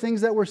 What are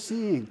things that we're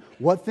seeing?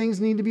 What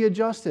things need to be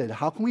adjusted?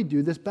 How can we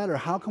do this better?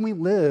 How can we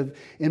live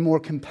in more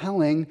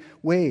compelling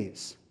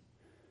ways?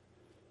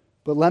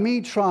 But let me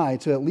try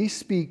to at least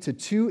speak to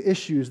two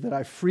issues that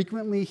I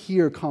frequently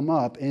hear come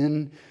up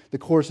in the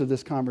course of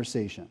this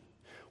conversation.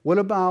 What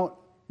about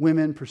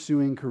women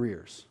pursuing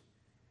careers?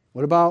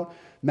 What about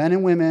men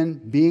and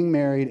women being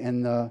married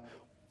and the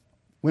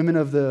women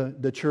of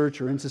the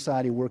church or in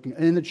society working,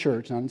 in the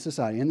church, not in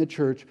society, in the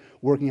church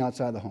working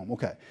outside the home?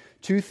 Okay,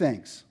 two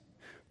things.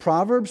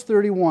 Proverbs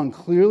 31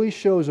 clearly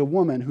shows a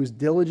woman who's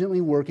diligently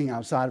working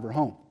outside of her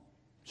home.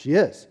 She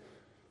is.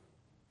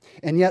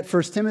 And yet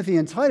 1 Timothy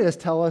and Titus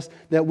tell us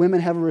that women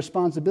have a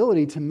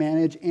responsibility to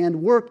manage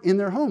and work in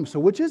their home. So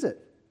which is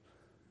it?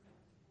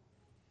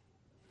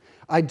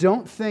 I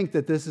don't think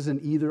that this is an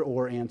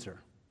either-or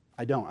answer.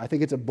 I don't. I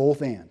think it's a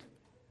both and.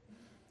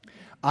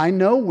 I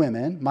know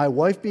women, my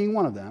wife being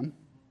one of them,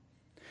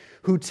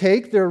 who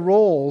take their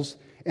roles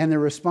and their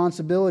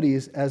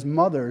responsibilities as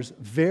mothers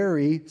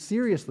very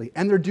seriously.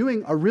 And they're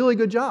doing a really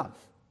good job.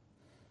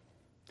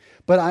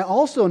 But I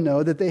also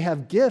know that they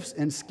have gifts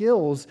and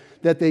skills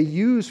that they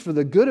use for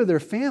the good of their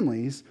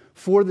families,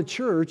 for the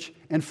church,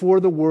 and for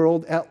the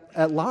world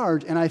at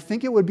large. And I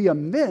think it would be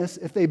amiss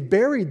if they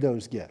buried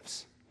those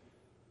gifts.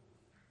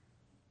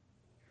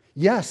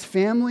 Yes,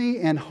 family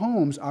and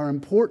homes are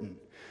important,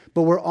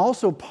 but we're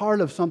also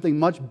part of something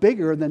much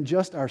bigger than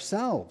just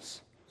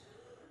ourselves.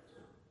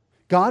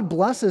 God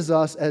blesses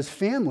us as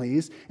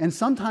families, and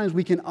sometimes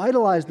we can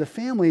idolize the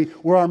family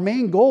where our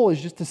main goal is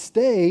just to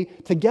stay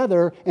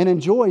together and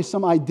enjoy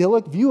some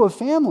idyllic view of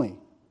family.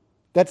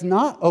 That's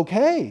not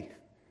okay.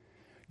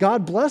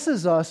 God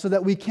blesses us so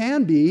that we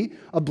can be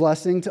a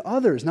blessing to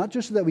others, not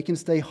just so that we can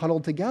stay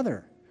huddled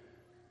together.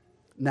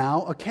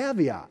 Now, a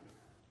caveat.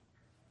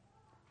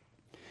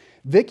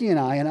 Vicki and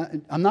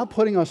I'm not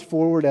putting us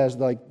forward as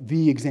like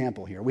the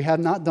example here. We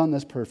have not done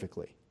this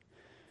perfectly.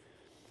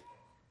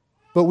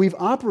 But we've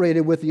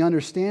operated with the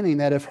understanding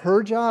that if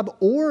her job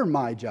or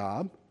my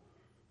job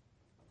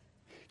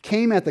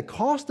came at the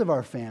cost of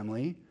our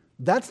family,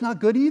 that's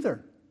not good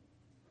either.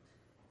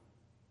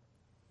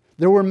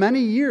 There were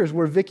many years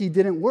where Vicki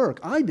didn't work.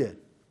 I did.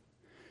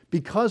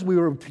 Because we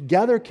were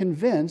together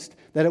convinced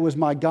that it was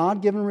my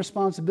God-given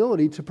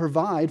responsibility to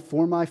provide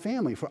for my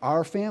family, for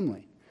our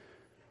family.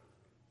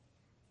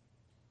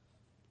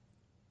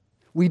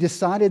 We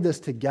decided this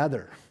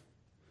together,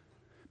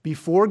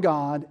 before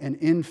God and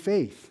in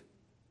faith.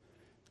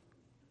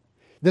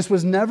 This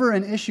was never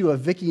an issue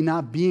of Vicki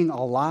not being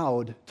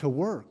allowed to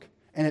work.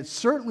 And it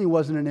certainly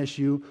wasn't an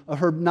issue of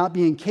her not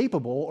being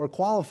capable or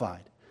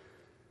qualified.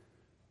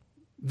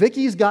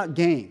 Vicki's got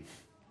game.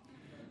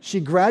 She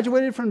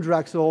graduated from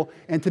Drexel,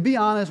 and to be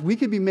honest, we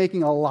could be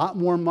making a lot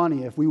more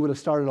money if we would have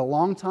started a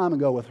long time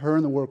ago with her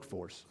in the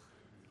workforce.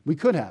 We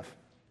could have.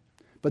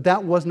 But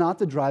that was not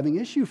the driving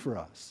issue for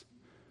us.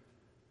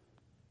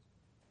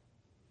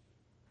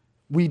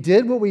 We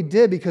did what we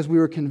did because we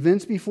were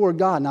convinced before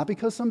God, not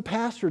because some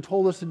pastor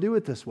told us to do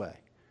it this way.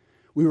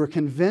 We were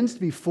convinced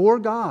before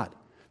God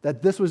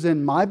that this was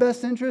in my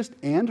best interest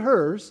and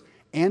hers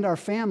and our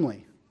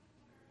family.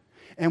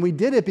 And we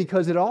did it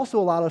because it also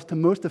allowed us to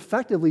most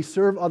effectively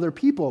serve other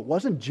people. It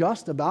wasn't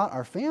just about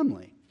our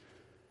family.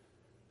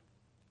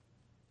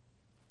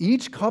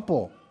 Each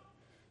couple,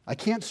 I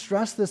can't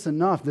stress this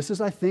enough, this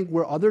is, I think,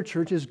 where other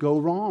churches go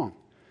wrong.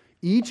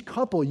 Each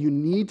couple, you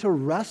need to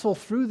wrestle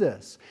through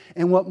this.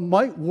 And what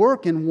might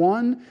work in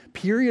one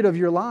period of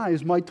your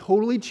lives might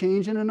totally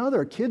change in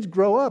another. Kids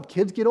grow up.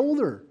 Kids get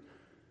older.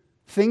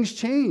 Things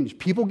change.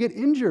 People get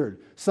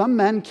injured. Some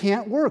men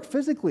can't work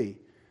physically.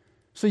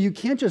 So you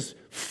can't just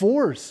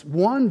force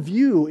one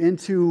view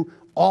into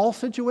all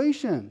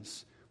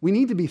situations. We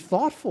need to be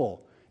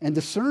thoughtful and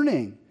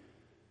discerning.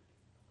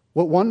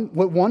 What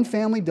one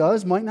family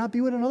does might not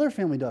be what another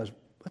family does.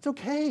 That's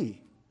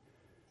okay.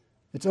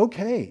 It's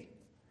okay.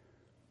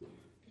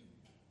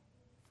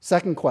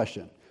 Second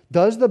question.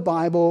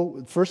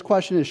 First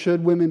question is,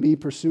 should women be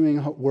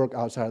pursuing work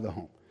outside of the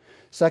home?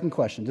 Second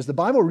question, does the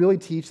Bible really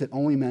teach that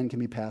only men can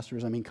be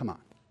pastors? I mean, come on.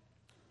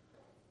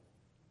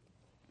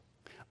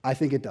 I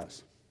think it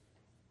does.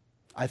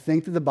 I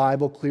think that the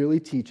Bible clearly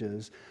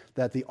teaches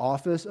that the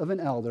office of an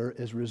elder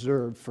is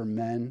reserved for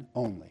men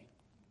only.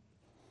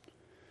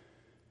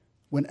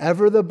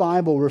 Whenever the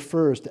Bible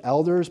refers to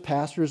elders,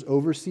 pastors,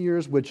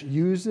 overseers, which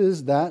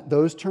uses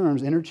those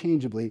terms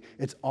interchangeably,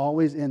 it's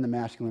always in the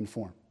masculine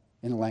form,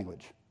 in the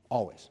language,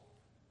 always.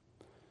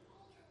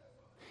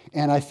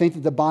 And I think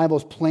that the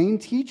Bible's plain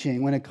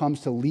teaching when it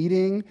comes to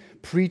leading,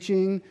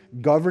 preaching,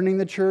 governing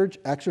the church,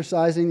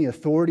 exercising the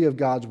authority of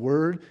God's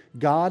word,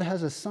 God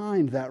has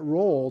assigned that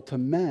role to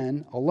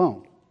men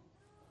alone.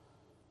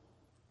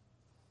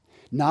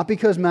 Not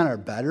because men are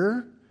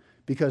better,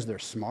 because they're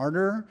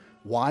smarter,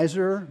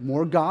 wiser,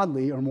 more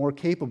godly, or more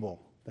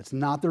capable. That's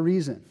not the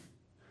reason.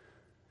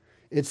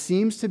 It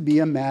seems to be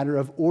a matter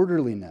of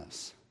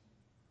orderliness.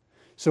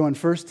 So in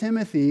 1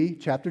 Timothy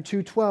chapter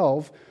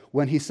 2:12,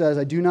 when he says,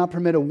 I do not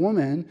permit a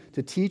woman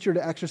to teach or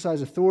to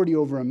exercise authority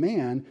over a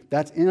man,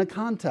 that's in a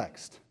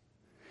context.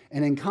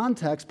 And in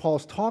context,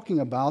 Paul's talking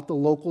about the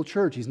local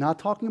church. He's not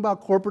talking about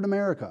corporate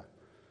America.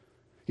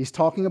 He's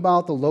talking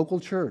about the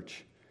local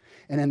church.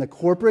 And in the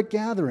corporate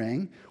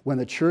gathering, when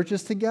the church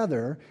is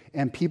together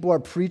and people are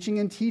preaching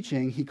and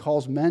teaching, he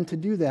calls men to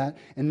do that.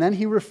 And then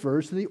he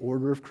refers to the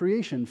order of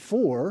creation.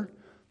 For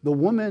the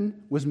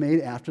woman was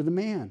made after the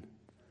man.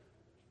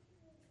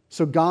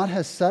 So God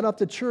has set up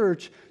the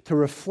church to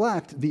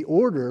reflect the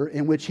order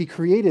in which he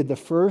created the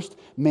first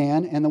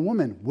man and the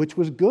woman, which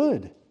was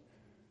good.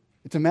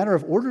 It's a matter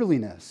of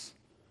orderliness.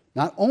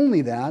 Not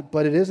only that,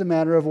 but it is a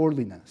matter of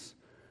orderliness.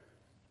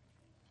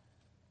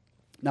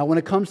 Now, when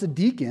it comes to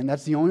deacon,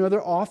 that's the only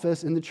other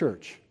office in the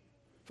church,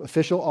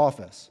 official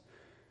office.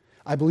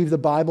 I believe the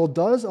Bible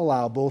does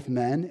allow both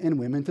men and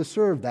women to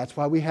serve. That's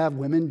why we have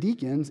women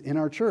deacons in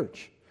our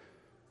church.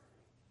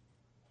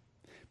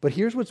 But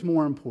here's what's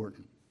more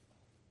important.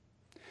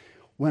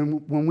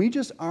 When we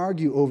just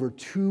argue over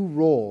two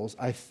roles,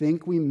 I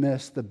think we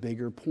miss the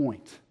bigger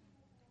point.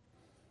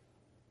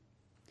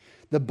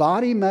 The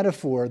body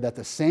metaphor that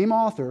the same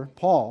author,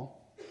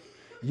 Paul,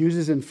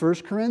 uses in 1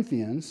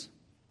 Corinthians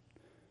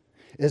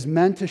is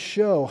meant to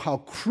show how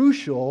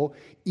crucial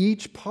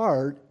each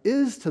part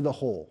is to the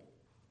whole.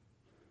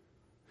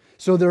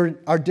 So there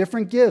are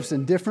different gifts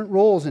and different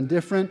roles and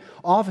different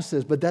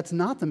offices, but that's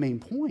not the main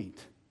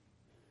point.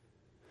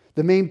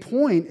 The main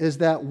point is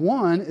that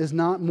one is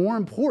not more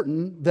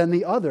important than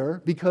the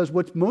other because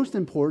what's most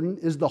important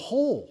is the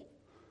whole.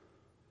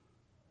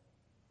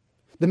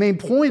 The main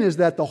point is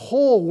that the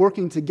whole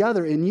working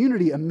together in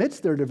unity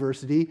amidst their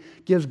diversity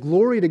gives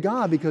glory to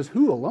God because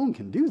who alone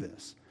can do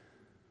this?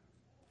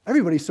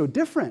 Everybody's so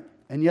different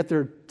and yet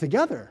they're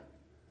together.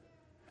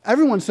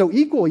 Everyone's so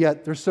equal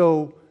yet they're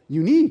so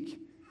unique.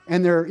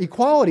 And their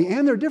equality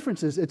and their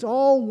differences, it's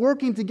all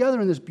working together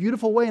in this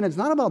beautiful way and it's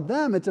not about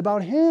them, it's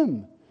about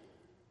Him.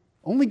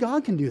 Only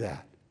God can do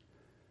that.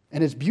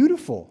 And it's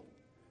beautiful.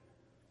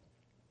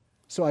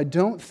 So I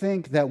don't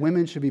think that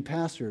women should be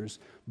pastors,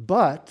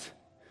 but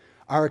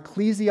our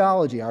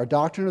ecclesiology, our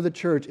doctrine of the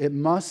church, it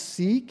must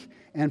seek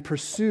and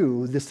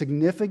pursue the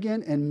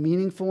significant and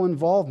meaningful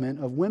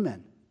involvement of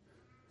women.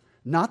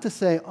 Not to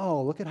say,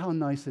 oh, look at how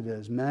nice it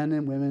is, men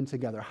and women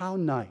together. How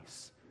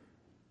nice.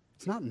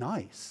 It's not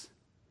nice.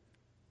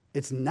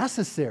 It's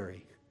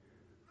necessary.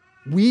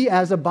 We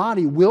as a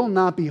body will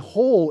not be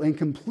whole and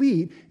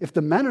complete if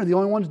the men are the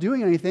only ones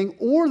doing anything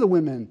or the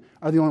women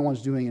are the only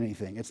ones doing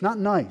anything. It's not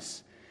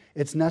nice.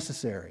 It's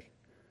necessary.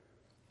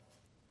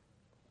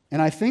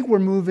 And I think we're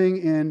moving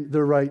in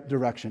the right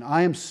direction.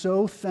 I am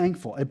so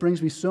thankful. It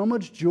brings me so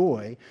much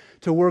joy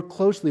to work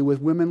closely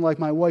with women like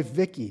my wife,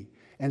 Vicki,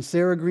 and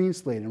Sarah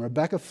Greenslade, and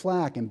Rebecca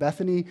Flack, and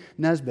Bethany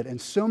Nesbitt, and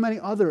so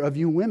many other of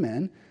you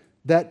women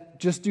that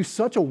just do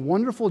such a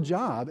wonderful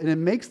job, and it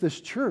makes this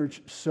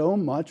church so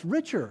much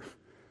richer.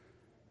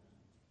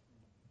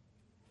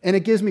 And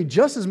it gives me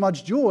just as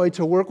much joy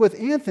to work with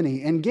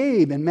Anthony and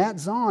Gabe and Matt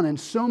Zahn and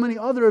so many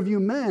other of you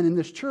men in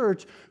this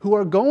church who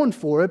are going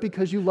for it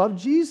because you love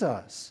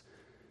Jesus.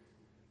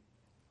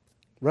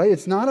 Right?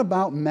 It's not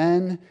about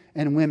men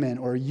and women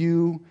or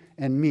you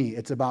and me.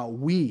 It's about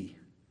we,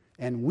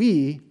 and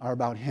we are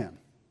about Him.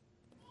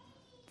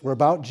 We're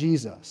about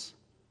Jesus.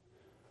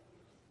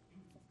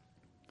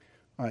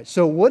 All right,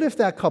 so what if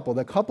the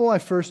couple I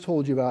first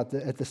told you about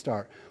at the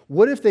start,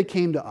 what if they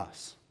came to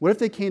us? What if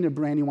they came to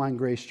Brandywine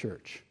Grace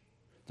Church?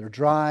 They're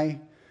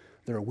dry,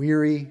 they're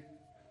weary,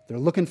 they're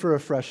looking for a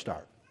fresh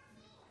start.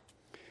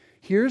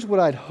 Here's what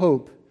I'd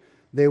hope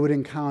they would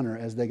encounter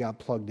as they got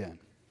plugged in.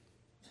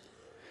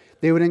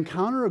 They would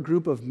encounter a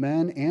group of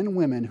men and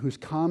women whose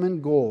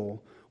common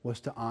goal was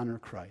to honor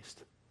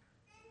Christ.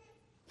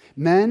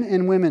 Men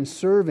and women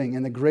serving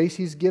in the grace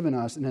He's given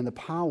us and in the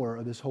power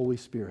of His Holy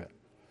Spirit.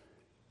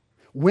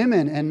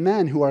 Women and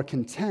men who are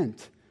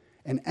content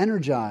and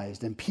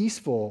energized and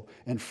peaceful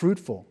and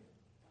fruitful.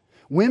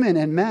 Women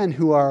and men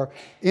who are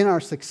in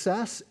our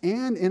success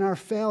and in our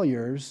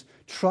failures,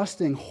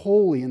 trusting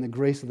wholly in the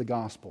grace of the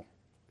gospel.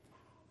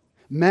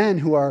 Men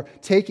who are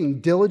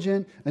taking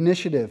diligent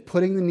initiative,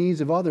 putting the needs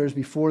of others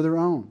before their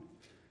own.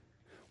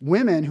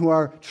 Women who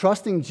are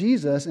trusting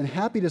Jesus and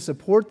happy to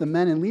support the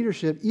men in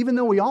leadership, even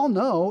though we all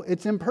know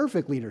it's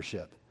imperfect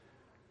leadership.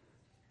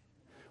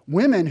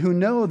 Women who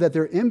know that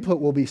their input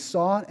will be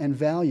sought and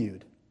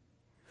valued.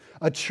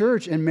 A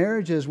church and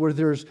marriages where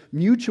there's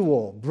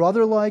mutual,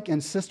 brother-like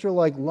and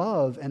sister-like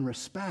love and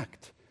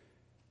respect.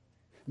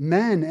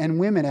 Men and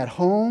women at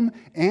home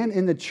and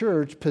in the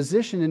church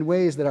positioned in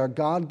ways that our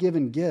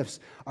God-given gifts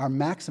are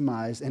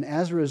maximized, and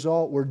as a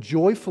result, we're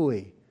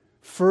joyfully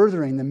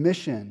furthering the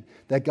mission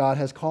that God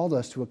has called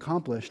us to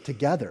accomplish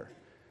together.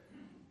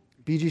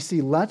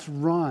 BGC, let's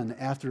run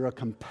after a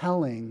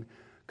compelling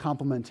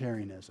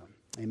complementarianism.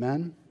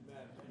 Amen?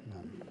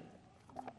 Amen.